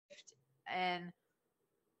and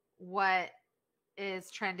what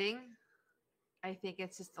is trending. I think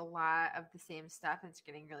it's just a lot of the same stuff and it's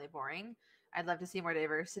getting really boring. I'd love to see more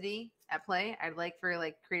diversity at play. I'd like for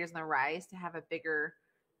like creators on the rise to have a bigger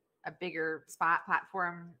spot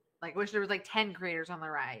platform. Like, I wish there was like 10 creators on the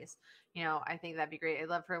rise. You know, I think that'd be great. I'd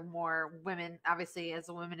love for more women, obviously, as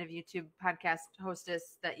a Women of YouTube podcast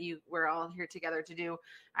hostess that we're all here together to do.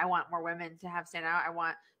 I want more women to have stand out. I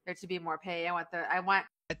want there to be more pay. I want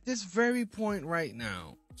At this very point right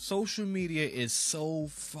now, social media is so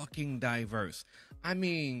fucking diverse. I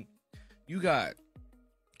mean, you got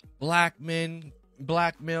black men,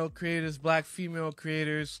 black male creators, black female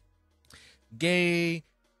creators, gay,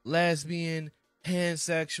 lesbian,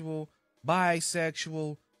 pansexual,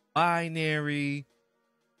 bisexual, binary.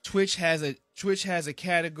 Twitch has a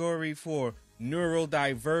category for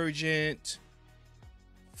neurodivergent,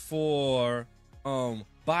 for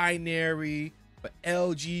binary, for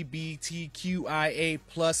LGBTQIA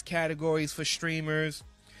plus categories for streamers.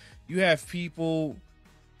 You have people,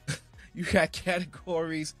 you got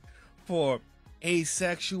categories for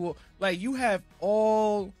asexual. Like, you have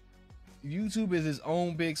all. YouTube is its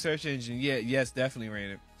own big search engine. Yeah, yes, definitely,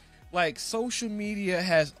 Raina. Like, social media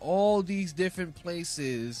has all these different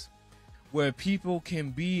places where people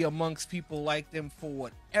can be amongst people like them for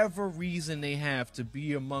whatever reason they have to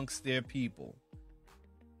be amongst their people.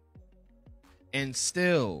 And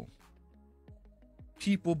still,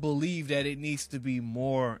 people believe that it needs to be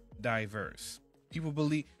more diverse. People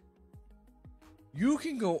believe you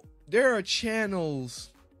can go, there are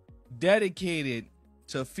channels dedicated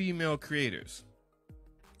to female creators,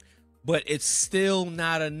 but it's still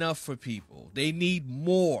not enough for people. They need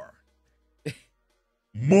more.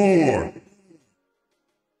 More.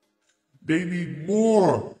 They need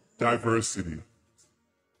more diversity.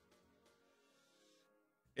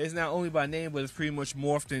 It's not only by name, but it's pretty much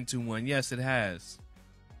morphed into one. Yes, it has.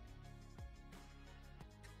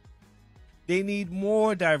 They need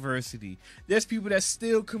more diversity. There's people that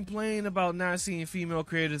still complain about not seeing female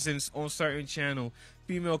creators on certain channels,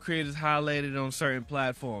 female creators highlighted on certain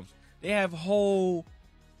platforms. They have whole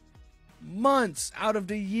months out of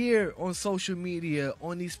the year on social media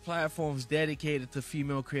on these platforms dedicated to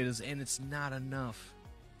female creators, and it's not enough.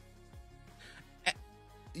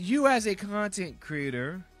 You as a content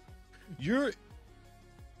creator,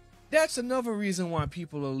 that's another reason why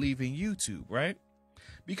people are leaving YouTube, right?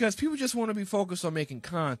 Because people just want to be focused on making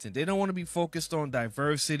content. They don't want to be focused on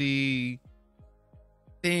diversity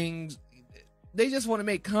things. They just want to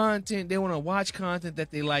make content. They want to watch content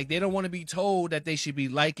that they like. They don't want to be told that they should be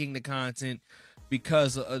liking the content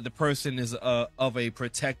because the person is of a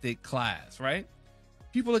protected class, right?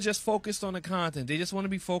 People are just focused on the content. They just want to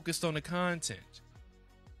be focused on the content.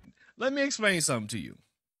 Let me explain something to you.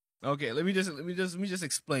 Okay, let me just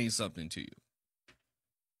explain something to you.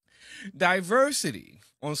 Diversity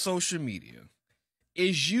on social media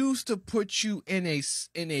is used to put you in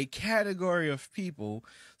a category of people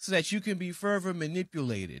so that you can be further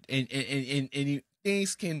manipulated and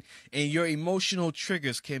things can, and your emotional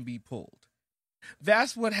triggers can be pulled.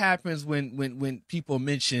 That's what happens when people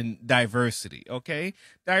mention diversity, okay?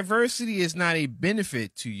 Diversity is not a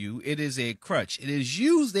benefit to you. It is a crutch. It is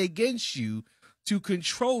used against you to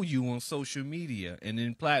control you on social media and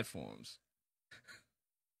in platforms.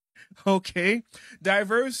 Okay?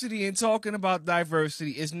 Diversity and talking about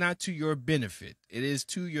diversity is not to your benefit. It is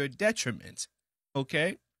to your detriment.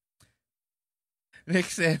 Okay? Nick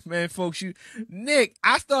said, man, folks, Nick,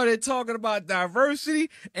 I started talking about diversity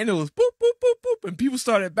and it was boop, boop, boop, boop, and people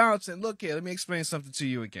started bouncing. Look here, let me explain something to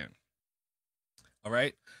you again. All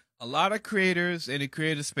right? A lot of creators in the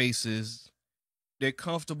creator spaces, they're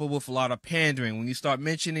comfortable with a lot of pandering. When you start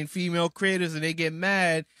mentioning female creators and they get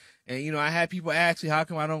mad, and, you know, I had people ask me, how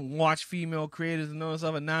come I don't watch female creators and all this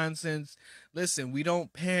other nonsense? Listen, we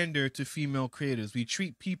don't pander to female creators. We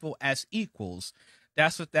treat people as equals.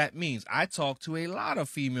 That's what that means. I talk to a lot of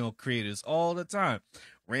female creators all the time.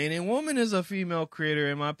 Raining Woman is a female creator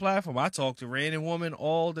in my platform. I talk to Raining Woman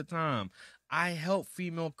all the time. I help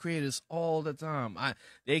female creators all the time.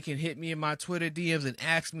 They can hit me in my Twitter DMs and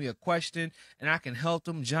ask me a question, and I can help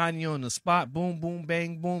them. Johnny on the spot. Boom, boom,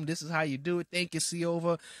 bang, boom. This is how you do it. Thank you, see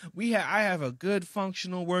over. I have a good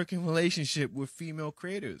functional working relationship with female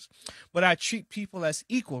creators, but I treat people as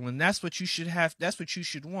equal, and that's what you should have. That's what you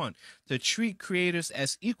should want, to treat creators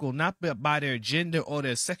as equal, not by their gender or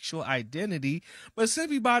their sexual identity, but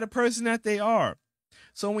simply by the person that they are.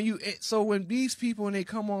 So when these people, when they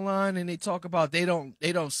come online and they talk about they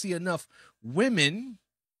don't see enough women,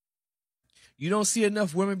 you don't see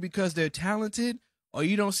enough women because they're talented, or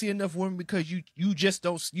you don't see enough women because you just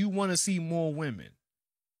don't, you want to see more women.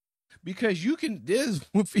 because there's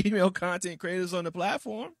female content creators on the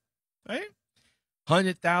platform, right?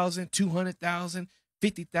 100,000, 200,000,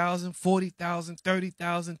 50,000, 40,000,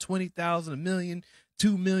 30,000, 20,000, a million,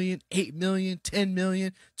 2 million, 8 million, 10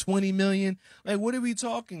 million, 20 million. Like, what are we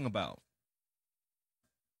talking about?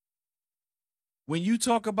 When you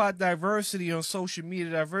talk about diversity on social media,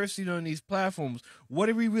 diversity on these platforms, what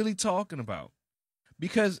are we really talking about?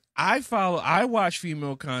 Because I watch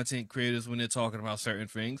female content creators when they're talking about certain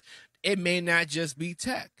things. It may not just be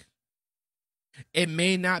tech. It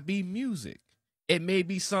may not be music. It may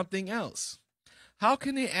be something else. How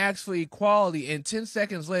can they ask for equality and 10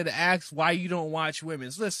 seconds later ask why you don't watch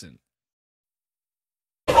women's? Listen.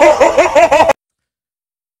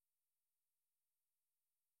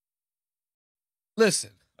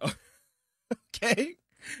 Listen. Okay?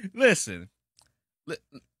 Listen.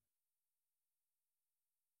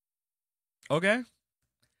 Okay?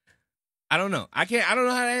 I don't know. I don't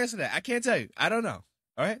know how to answer that. I can't tell you. I don't know.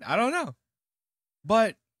 All right? I don't know.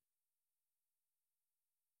 But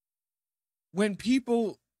when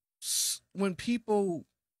people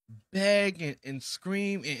beg and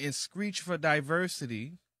scream and screech for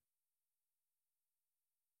diversity,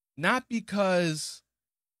 not because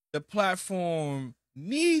the platform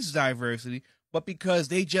needs diversity, but because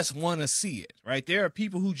they just want to see it, right? There are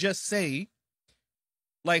people who just say,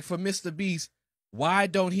 like for Mr. Beast, why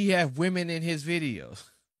don't he have women in his videos?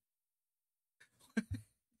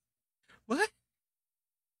 What?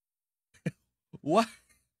 What?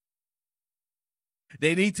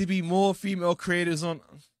 They need to be more female creators on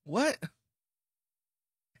what?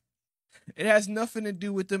 It has nothing to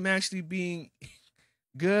do with them actually being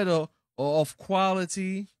good or of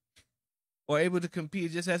quality or able to compete.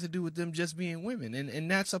 It just has to do with them just being women.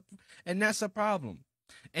 And that's a problem.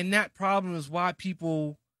 And that problem is why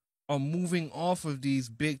people are moving off of these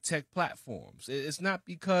big tech platforms. It's not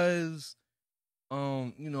because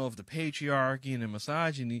of the patriarchy and the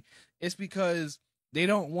misogyny. It's because they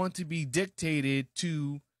don't want to be dictated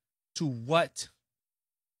to what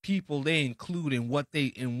people they include in what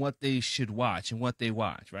they should watch and what they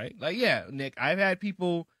watch, right? Like, yeah, Nick, I've had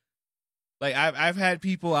people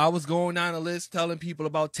I was going down a list telling people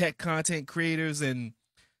about tech content creators and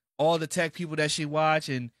all the tech people that she watch,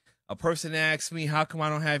 and a person asked me, how come I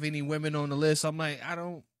don't have any women on the list? I'm like,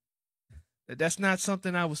 that's not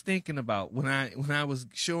something I was thinking about when I was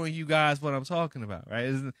showing you guys what I'm talking about,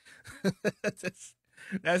 right?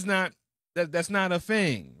 That's not a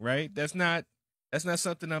thing, right? That's not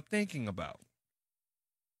something I'm thinking about.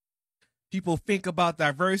 People think about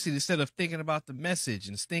diversity instead of thinking about the message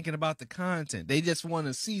and thinking about the content. They just want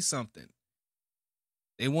to see something.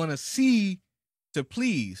 They want to see to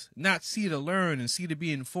please, not see to learn and see to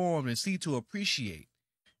be informed and see to appreciate.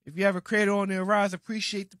 If you have a creator on the rise,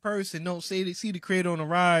 appreciate the person. Don't say they see the creator on the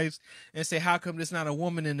rise and say, how come there's not a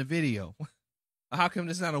woman in the video? How come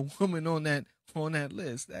there's not a woman on that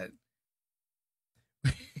list? That